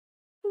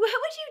What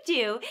would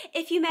you do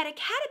if you met a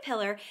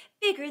caterpillar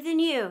bigger than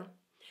you?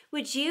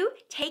 Would you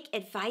take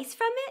advice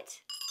from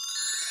it?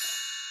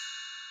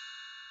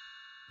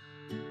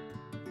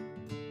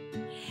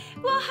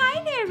 Well,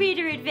 hi there,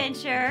 Reader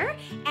Adventurer,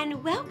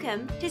 and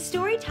welcome to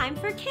Storytime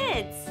for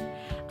Kids.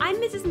 I'm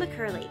Mrs.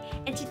 McCurley,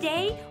 and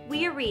today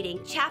we are reading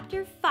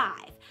Chapter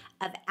 5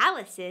 of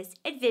Alice's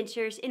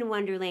Adventures in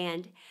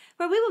Wonderland,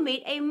 where we will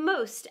meet a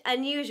most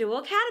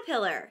unusual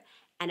caterpillar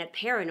and a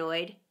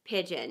paranoid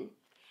pigeon.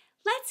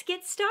 Let's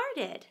get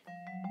started.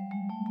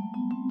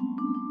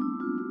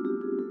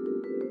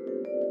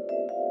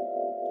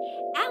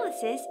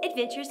 Alice's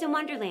Adventures in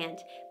Wonderland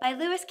by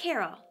Lewis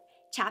Carroll,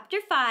 Chapter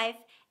 5,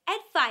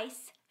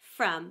 Advice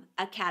from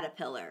a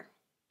Caterpillar.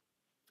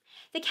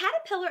 The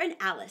caterpillar and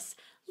Alice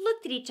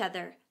looked at each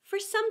other for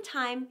some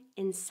time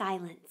in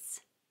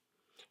silence.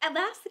 At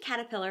last the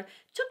caterpillar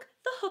took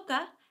the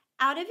hookah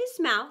out of his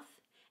mouth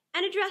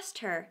and addressed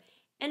her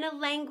in a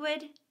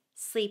languid,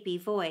 sleepy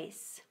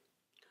voice.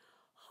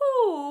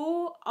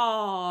 "Who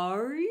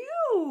are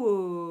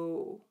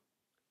you?"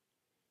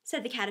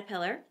 said the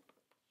caterpillar.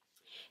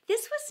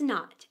 This was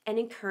not an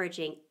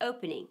encouraging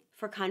opening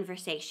for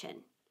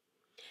conversation.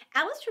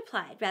 Alice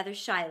replied rather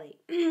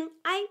shyly,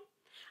 I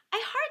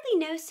hardly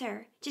know,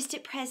 sir, just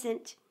at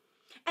present.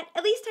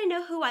 At least I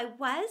know who I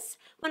was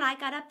when I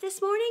got up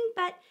this morning,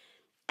 but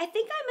I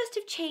think I must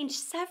have changed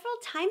several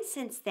times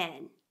since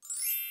then."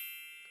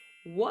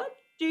 "What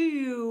do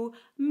you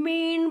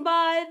mean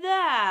by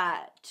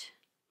that?"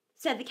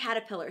 said the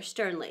caterpillar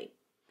sternly.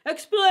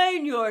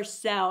 "Explain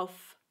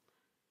yourself."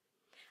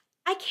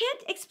 "I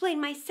can't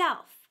explain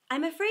myself,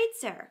 I'm afraid,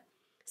 sir,"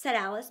 said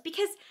Alice,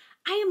 "because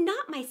I am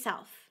not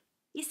myself.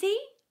 You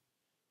see?"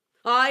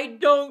 "I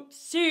don't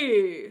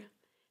see,"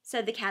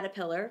 said the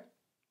caterpillar.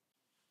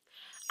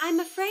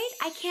 "I'm afraid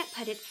I can't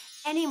put it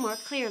any more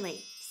clearly,"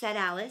 said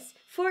Alice,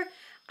 "for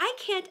I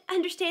can't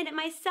understand it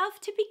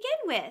myself to begin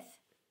with.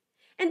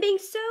 And being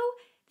so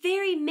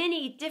very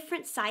many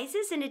different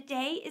sizes in a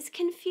day is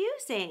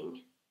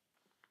confusing."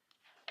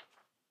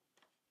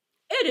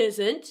 "It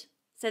isn't,"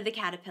 said the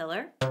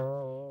caterpillar.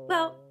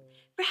 "Well,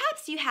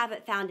 perhaps you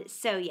haven't found it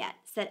so yet,"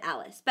 said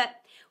Alice,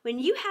 "but when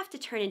you have to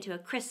turn into a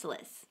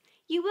chrysalis,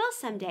 you will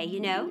someday, you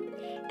know,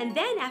 and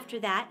then after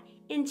that,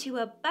 into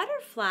a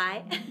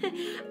butterfly,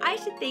 I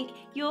should think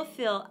you'll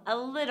feel a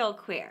little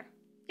queer,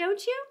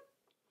 don't you?"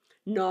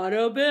 "Not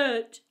a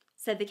bit,"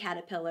 said the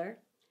caterpillar.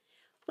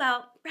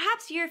 "Well,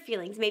 perhaps your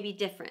feelings may be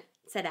different,"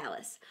 said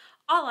Alice.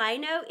 "All I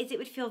know is it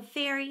would feel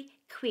very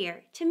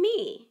queer to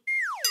me."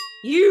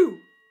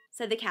 "You,"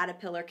 said the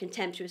caterpillar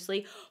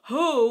contemptuously,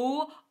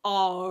 "who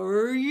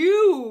are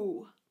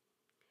you?"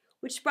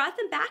 Which brought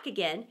them back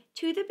again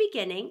to the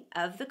beginning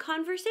of the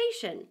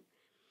conversation.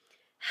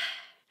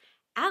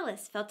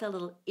 Alice felt a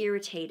little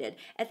irritated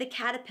at the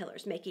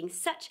caterpillars making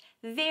such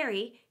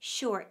very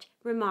short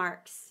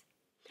remarks.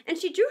 And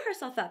she drew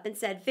herself up and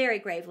said very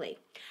gravely,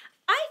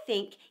 "I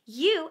think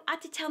you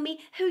ought to tell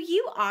me who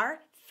you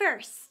are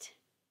first."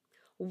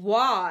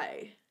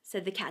 "Why?"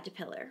 said the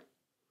caterpillar.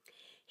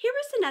 Here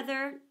was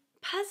another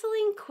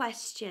puzzling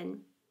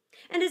question.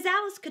 And as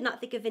Alice could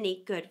not think of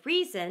any good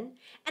reason,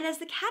 and as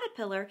the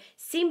caterpillar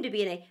seemed to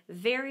be in a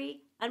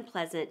very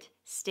unpleasant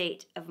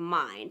state of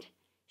mind,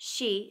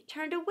 she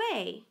turned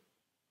away.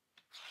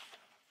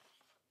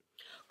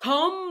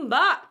 "Come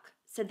back,"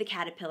 said the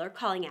caterpillar,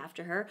 calling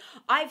after her.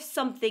 "I've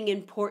something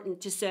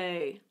important to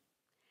say."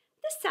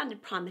 This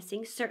sounded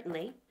promising,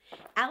 certainly.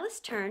 Alice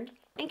turned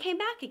and came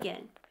back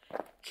again.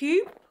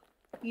 "Keep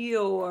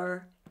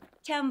your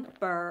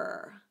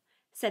temper,"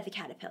 said the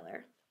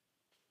caterpillar.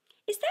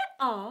 "Is that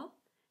all?"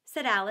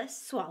 said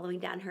Alice, swallowing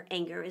down her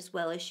anger as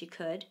well as she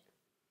could.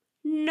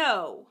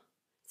 "No,"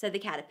 said the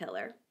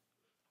caterpillar.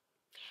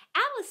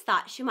 Alice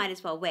thought she might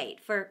as well wait,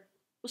 for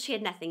she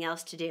had nothing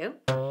else to do,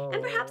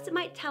 and perhaps it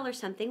might tell her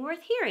something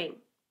worth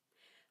hearing.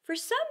 For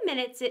some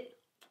minutes it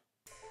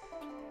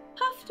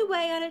puffed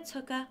away on its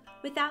hookah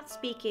without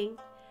speaking,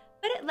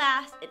 but at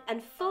last it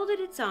unfolded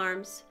its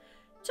arms,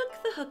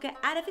 took the hookah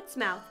out of its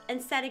mouth,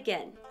 and said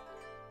again,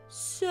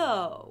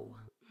 "So,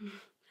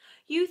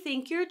 you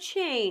think you're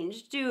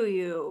changed, do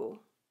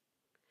you?"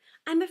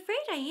 "I'm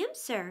afraid I am,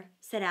 sir,"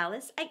 said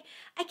Alice.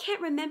 I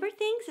can't remember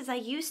things as I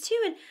used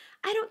to, and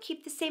I don't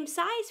keep the same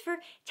size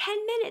for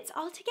 10 minutes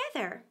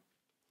altogether."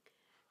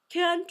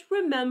 "Can't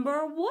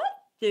remember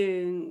what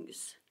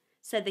things?"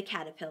 said the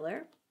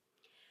caterpillar.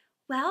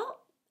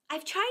 "Well,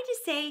 I've tried to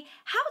say,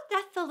 'How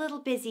doth the little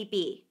busy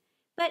bee?'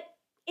 but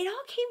it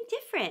all came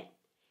different,"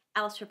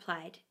 Alice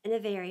replied in a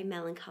very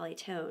melancholy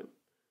tone.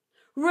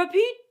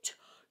 "Repeat,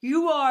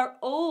 'You are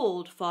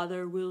old,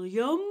 Father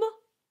William,'"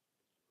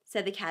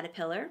 said the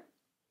caterpillar.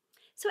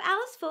 So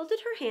Alice folded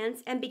her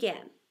hands and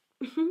began.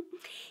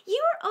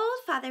 "You are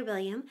old, Father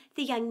William,"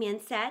 the young man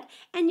said,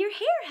 "and your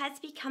hair has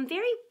become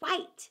very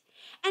white,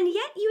 and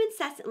yet you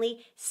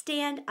incessantly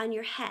stand on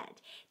your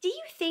head. Do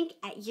you think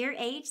at your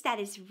age that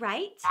is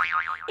right?"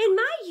 "In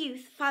my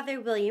youth,"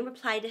 Father William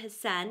replied to his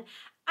son,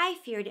 "I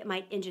feared it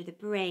might injure the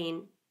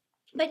brain."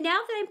 But now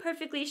that I'm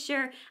perfectly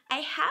sure I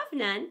have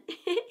none,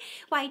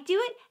 why do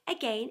it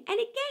again and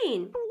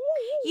again?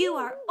 You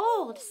are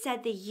old,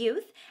 said the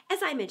youth, as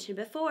I mentioned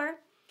before,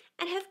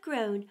 and have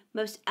grown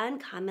most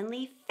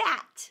uncommonly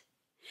fat.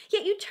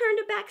 Yet you turned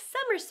a back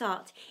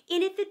somersault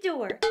in at the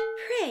door.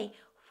 Pray,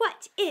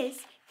 what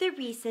is the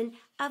reason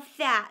of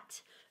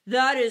that?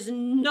 That is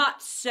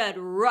not said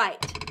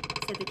right,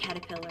 said the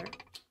caterpillar.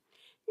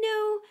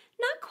 No,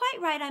 not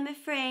quite right, I'm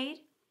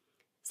afraid,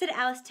 said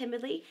Alice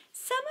timidly.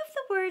 Some of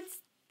the words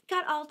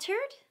got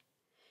altered.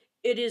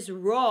 It is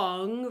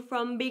wrong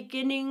from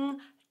beginning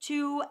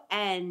to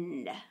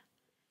end,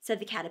 said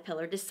the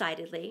caterpillar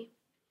decidedly.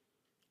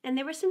 And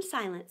there was some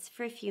silence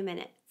for a few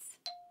minutes.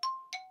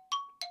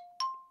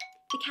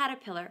 The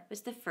caterpillar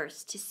was the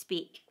first to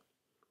speak.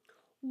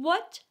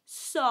 What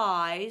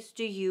size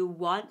do you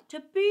want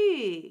to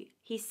be?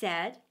 He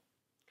said.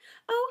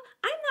 Oh,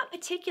 I'm not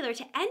particular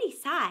to any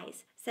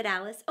size, said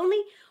Alice, only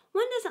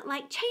one doesn't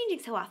like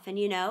changing so often,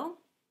 you know.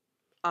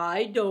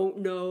 I don't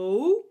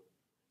know,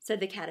 said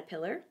the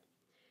caterpillar.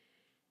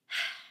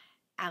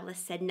 Alice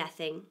said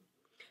nothing.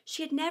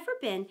 She had never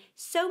been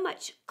so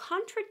much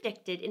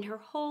contradicted in her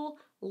whole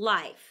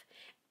life,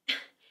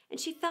 and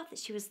she felt that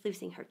she was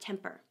losing her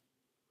temper.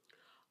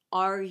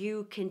 Are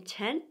you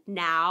content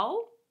now?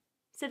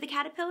 Said the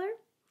caterpillar.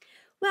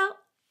 Well,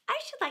 I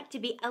should like to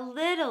be a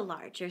little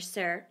larger,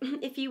 sir,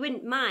 if you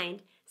wouldn't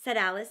mind, said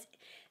Alice.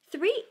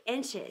 3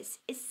 inches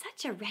is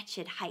such a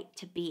wretched height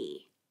to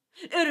be.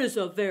 It is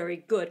a very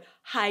good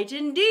height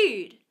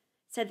indeed,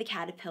 said the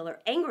caterpillar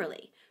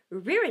angrily,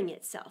 rearing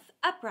itself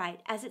upright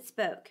as it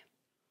spoke.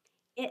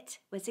 It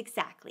was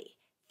exactly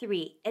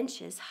 3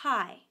 inches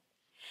high.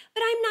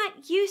 But I'm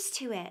not used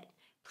to it,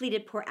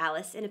 pleaded poor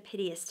Alice in a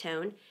piteous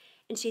tone,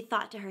 and she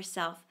thought to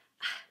herself,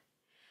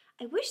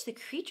 I wish the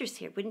creatures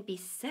here wouldn't be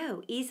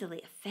so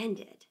easily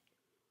offended.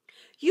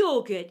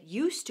 You'll get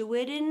used to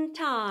it in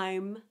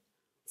time,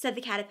 said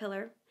the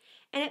caterpillar,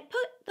 and it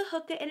put the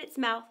hookah in its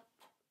mouth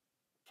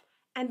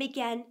and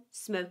began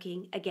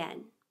smoking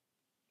again.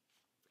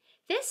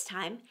 This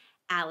time,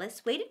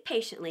 Alice waited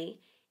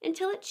patiently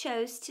until it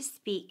chose to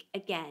speak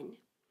again.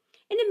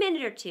 In a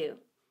minute or two,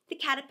 the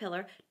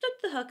caterpillar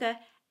took the hookah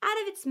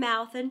out of its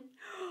mouth and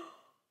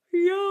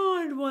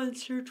yawned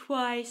once or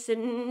twice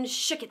and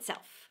shook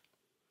itself.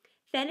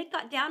 Then it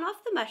got down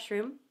off the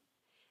mushroom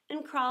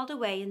and crawled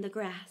away in the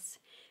grass,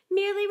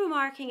 merely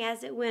remarking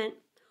as it went,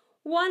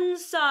 one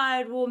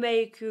side will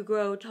make you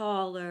grow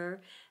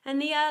taller,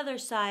 and the other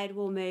side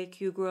will make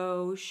you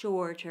grow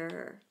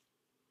shorter.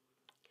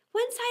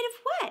 One side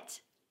of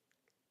what?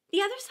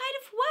 The other side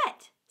of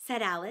what?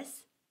 Said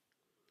Alice.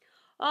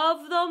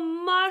 Of the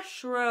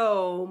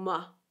mushroom,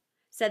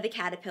 said the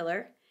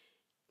caterpillar,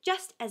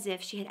 just as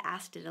if she had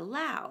asked it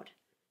aloud.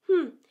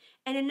 And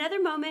in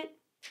another moment,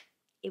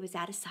 it was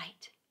out of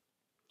sight.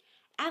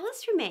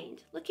 Alice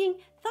remained looking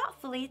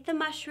thoughtfully at the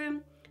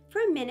mushroom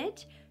for a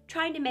minute,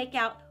 trying to make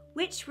out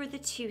which were the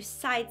 2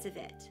 sides of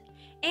it.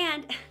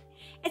 And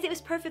as it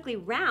was perfectly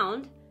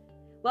round,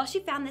 well, she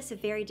found this a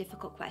very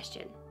difficult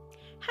question.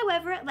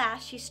 However, at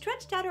last she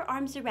stretched out her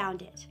arms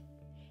around it,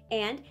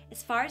 and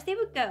as far as they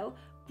would go,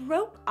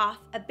 broke off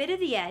a bit of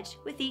the edge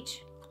with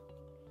each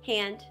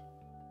hand.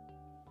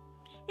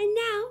 And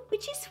now,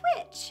 which is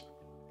which?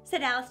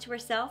 Said Alice to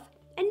herself,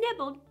 and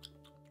nibbled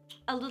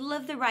a little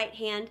of the right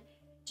hand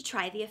to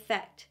try the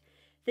effect.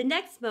 The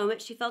next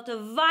moment she felt a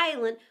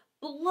violent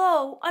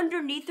blow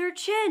underneath her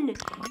chin.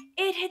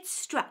 It had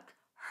struck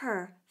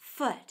her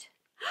foot.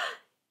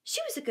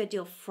 She was a good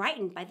deal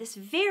frightened by this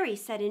very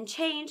sudden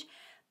change,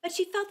 but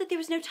she felt that there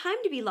was no time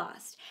to be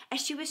lost,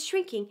 as she was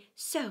shrinking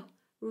so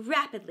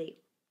rapidly.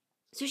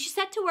 So she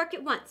set to work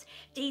at once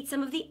to eat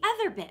some of the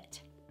other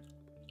bit.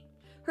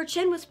 Her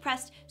chin was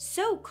pressed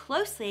so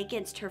closely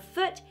against her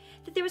foot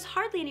that there was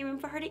hardly any room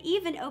for her to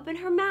even open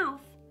her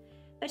mouth.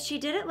 But she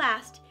did at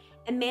last,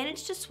 and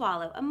managed to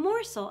swallow a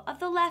morsel of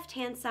the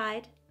left-hand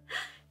side.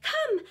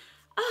 Come!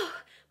 Oh,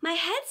 my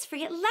head's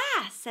free at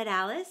last, said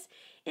Alice,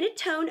 in a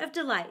tone of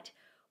delight,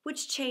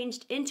 which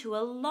changed into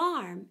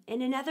alarm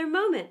in another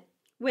moment,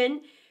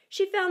 when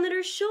she found that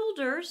her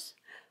shoulders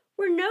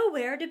were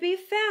nowhere to be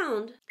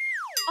found.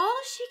 All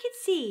she could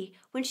see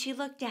when she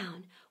looked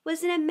down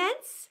was an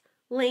immense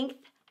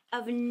length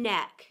of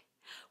neck,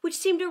 which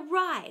seemed to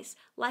rise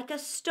like a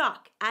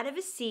stalk out of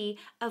a sea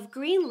of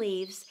green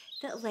leaves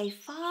that lay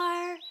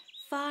far,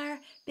 far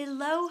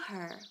below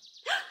her.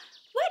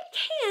 What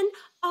can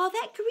all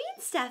that green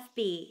stuff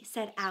be?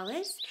 Said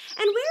Alice.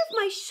 And where have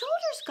my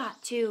shoulders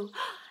got to?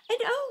 And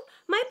oh,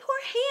 my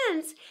poor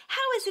hands,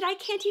 how is it I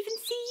can't even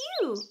see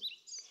you?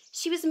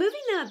 She was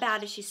moving them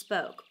about as she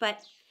spoke,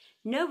 but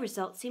no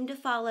result seemed to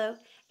follow,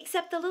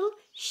 except the little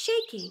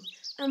shaking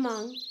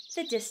among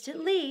the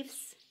distant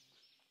leaves.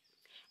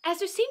 As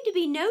there seemed to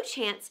be no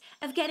chance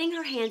of getting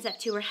her hands up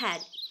to her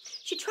head,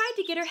 she tried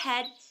to get her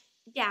head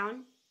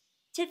down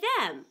to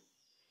them,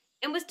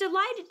 and was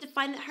delighted to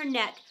find that her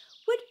neck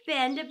would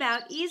bend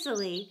about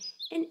easily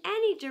in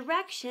any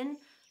direction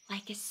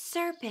like a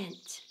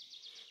serpent.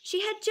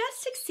 She had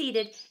just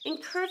succeeded in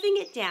curving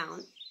it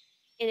down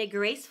in a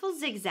graceful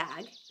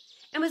zigzag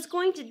and was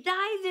going to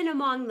dive in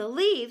among the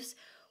leaves,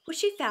 which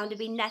she found to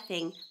be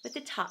nothing but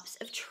the tops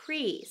of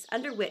trees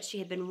under which she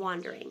had been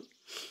wandering,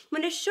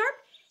 when a sharp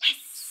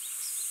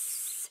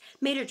hiss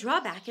made her draw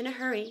back in a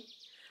hurry.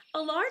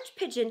 A large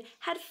pigeon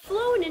had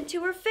flown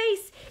into her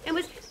face and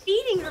was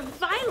beating her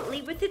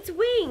violently with its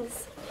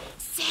wings.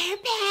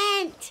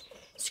 "Serpent!"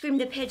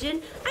 screamed the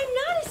pigeon. "I'm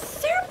not a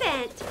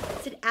serpent,"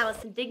 said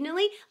Alice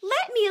indignantly.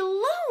 "Let me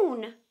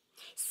alone."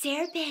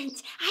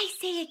 "Serpent, I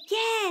say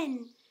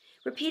again,"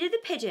 repeated the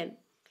pigeon,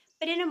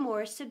 but in a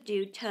more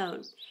subdued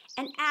tone,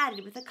 and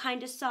added with a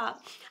kind of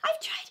sob, "I've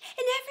tried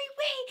in every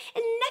way,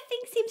 and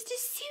nothing seems to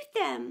suit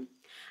them."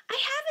 "I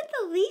haven't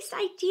the least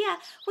idea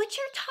what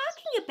you're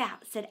talking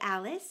about," said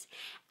Alice.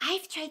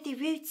 "I've tried the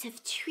roots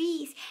of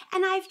trees,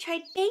 and I've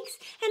tried banks,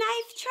 and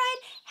I've tried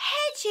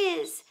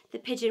hedges," the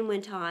pigeon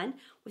went on,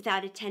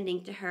 without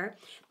attending to her.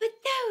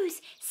 "But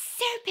those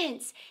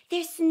serpents,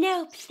 there's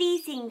no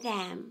pleasing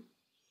them."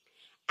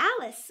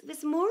 Alice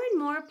was more and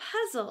more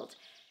puzzled,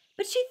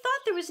 but she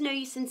thought there was no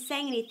use in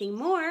saying anything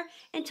more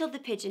until the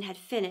pigeon had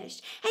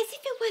finished. "As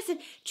if it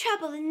wasn't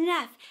trouble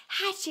enough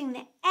hatching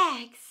the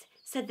eggs,"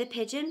 said the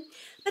pigeon,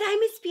 "but I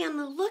must be on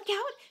the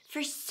lookout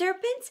for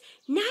serpents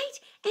night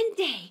and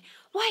day.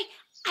 Why,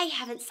 I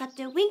haven't slept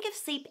a wink of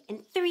sleep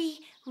in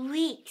 3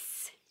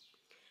 weeks.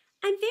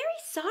 "I'm very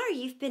sorry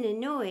you've been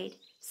annoyed,"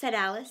 said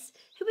Alice,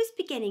 who was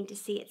beginning to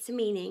see its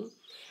meaning.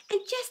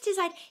 "And just as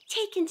I'd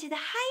taken to the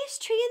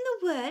highest tree in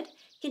the wood,"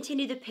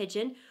 continued the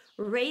pigeon,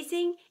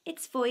 raising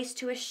its voice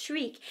to a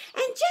shriek,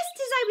 "and just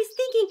as I was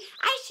thinking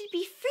I should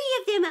be free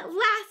of them at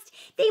last,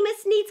 they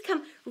must needs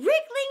come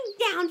wriggling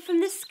down from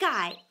the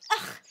sky.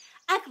 Ugh,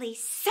 ugly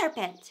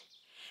serpent!"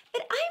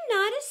 "But I'm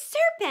not a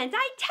serpent,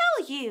 I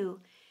tell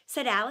you,"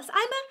 said Alice.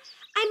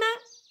 I'm a...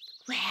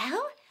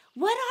 "Well,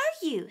 what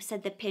are you?"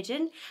 said the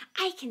pigeon.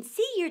 "I can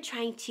see you're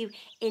trying to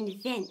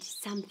invent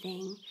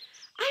something."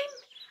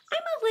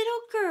 I'm a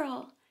little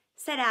girl,"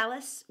 said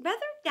Alice,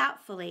 rather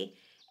doubtfully,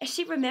 as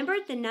she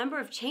remembered the number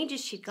of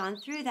changes she'd gone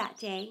through that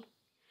day.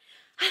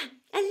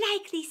 "A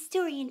likely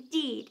story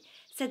indeed,"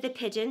 said the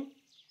pigeon,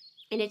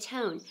 in a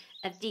tone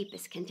of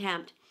deepest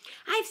contempt.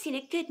 "I've seen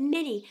a good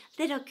many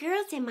little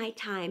girls in my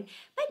time,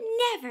 but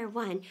never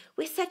one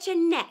with such a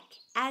neck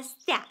as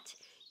that.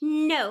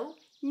 No,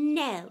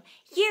 no,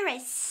 you're a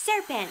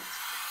serpent,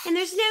 and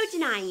there's no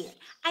denying it.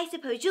 I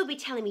suppose you'll be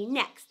telling me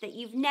next that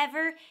you've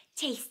never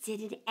tasted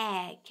an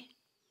egg."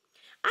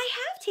 "I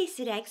have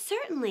tasted eggs,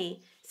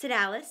 certainly," said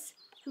Alice,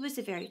 who was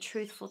a very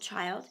truthful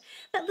child,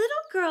 "but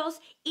little girls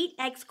eat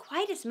eggs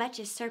quite as much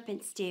as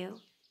serpents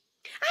do."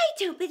 "I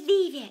don't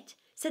believe it,"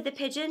 said the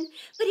pigeon,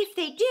 "but if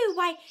they do,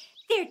 why,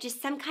 they're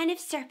just some kind of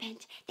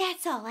serpent.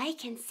 That's all I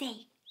can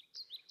say."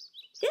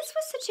 This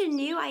was such a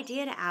new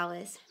idea to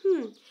Alice,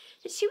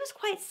 that she was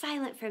quite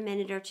silent for a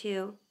minute or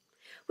two,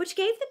 which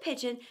gave the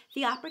pigeon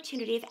the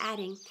opportunity of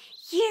adding,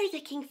 "You're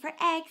looking for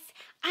eggs.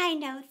 I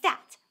know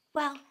that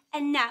well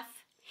enough.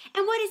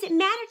 And what does it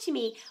matter to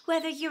me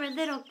whether you're a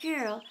little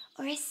girl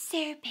or a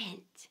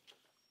serpent?"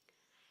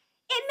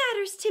 "It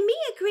matters to me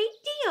a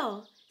great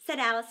deal," said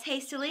Alice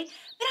hastily,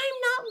 "but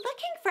I'm not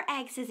looking for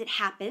eggs as it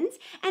happens,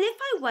 and if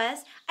I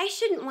was, I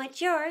shouldn't want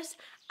yours.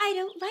 I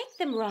don't like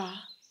them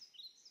raw."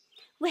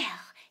 "Well,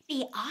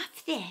 be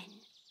off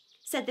then,"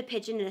 said the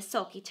pigeon in a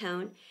sulky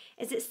tone,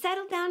 as it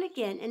settled down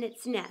again in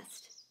its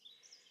nest.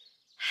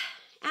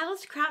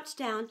 Alice crouched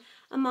down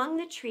among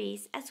the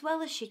trees as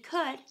well as she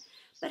could,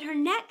 but her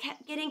neck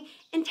kept getting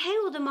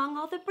entangled among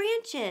all the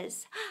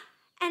branches,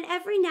 and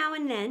every now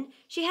and then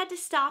she had to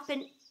stop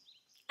and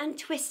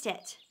untwist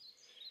it.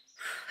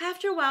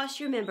 After a while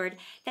she remembered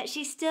that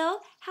she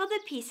still held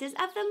the pieces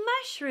of the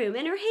mushroom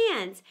in her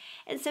hands,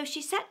 and so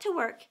she set to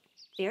work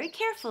very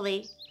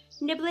carefully,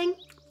 nibbling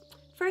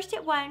first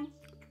at one,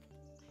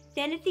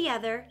 then at the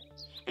other,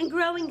 and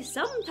growing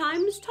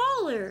sometimes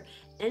taller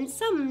and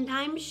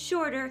sometimes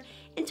shorter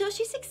until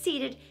she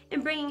succeeded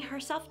in bringing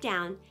herself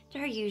down to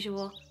her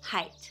usual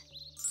height.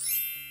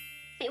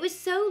 It was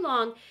so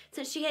long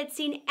since she had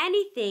seen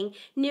anything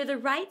near the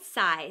right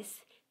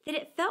size that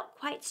it felt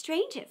quite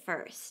strange at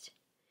first.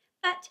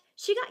 But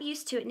she got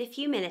used to it in a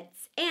few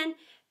minutes and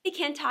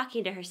began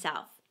talking to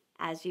herself,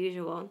 as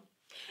usual.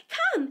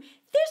 "Come,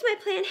 there's my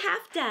plan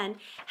half done.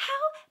 How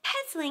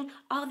puzzling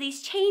all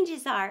these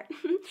changes are.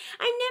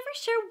 I'm never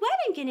sure what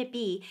I'm going to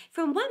be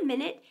from one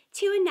minute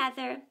to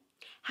another.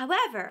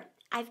 However,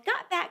 I've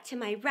got back to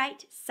my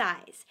right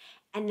size,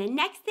 and the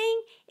next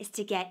thing is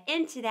to get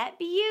into that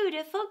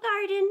beautiful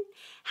garden.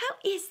 How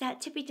is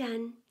that to be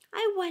done,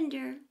 I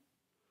wonder?"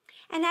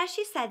 And as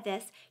she said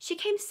this, she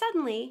came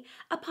suddenly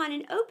upon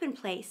an open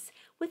place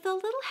with a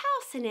little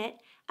house in it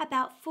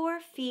about 4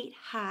 feet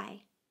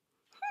high.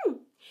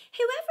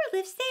 "Whoever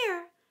lives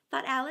there,"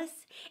 thought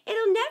Alice.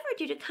 "It'll never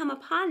do to come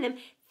upon them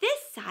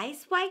this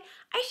size. Why,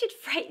 I should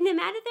frighten them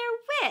out of their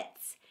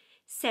wits."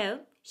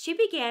 So she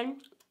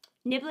began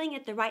nibbling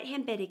at the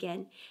right-hand bit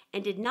again,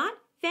 and did not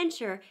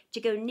venture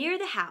to go near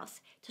the house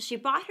till she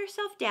brought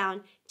herself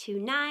down to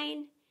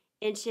 9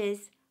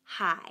 inches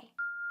high.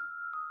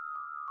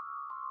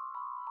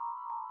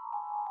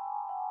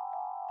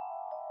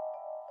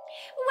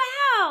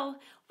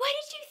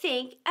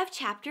 think of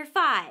Chapter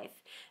 5?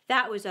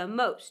 That was a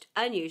most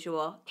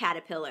unusual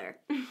caterpillar.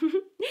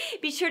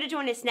 Be sure to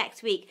join us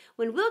next week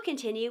when we'll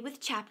continue with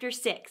Chapter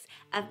 6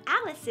 of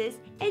Alice's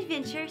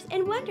Adventures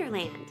in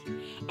Wonderland.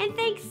 And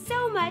thanks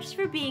so much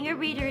for being a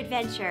reader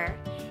adventure.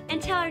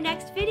 Until our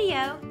next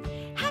video,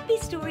 happy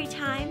story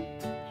time!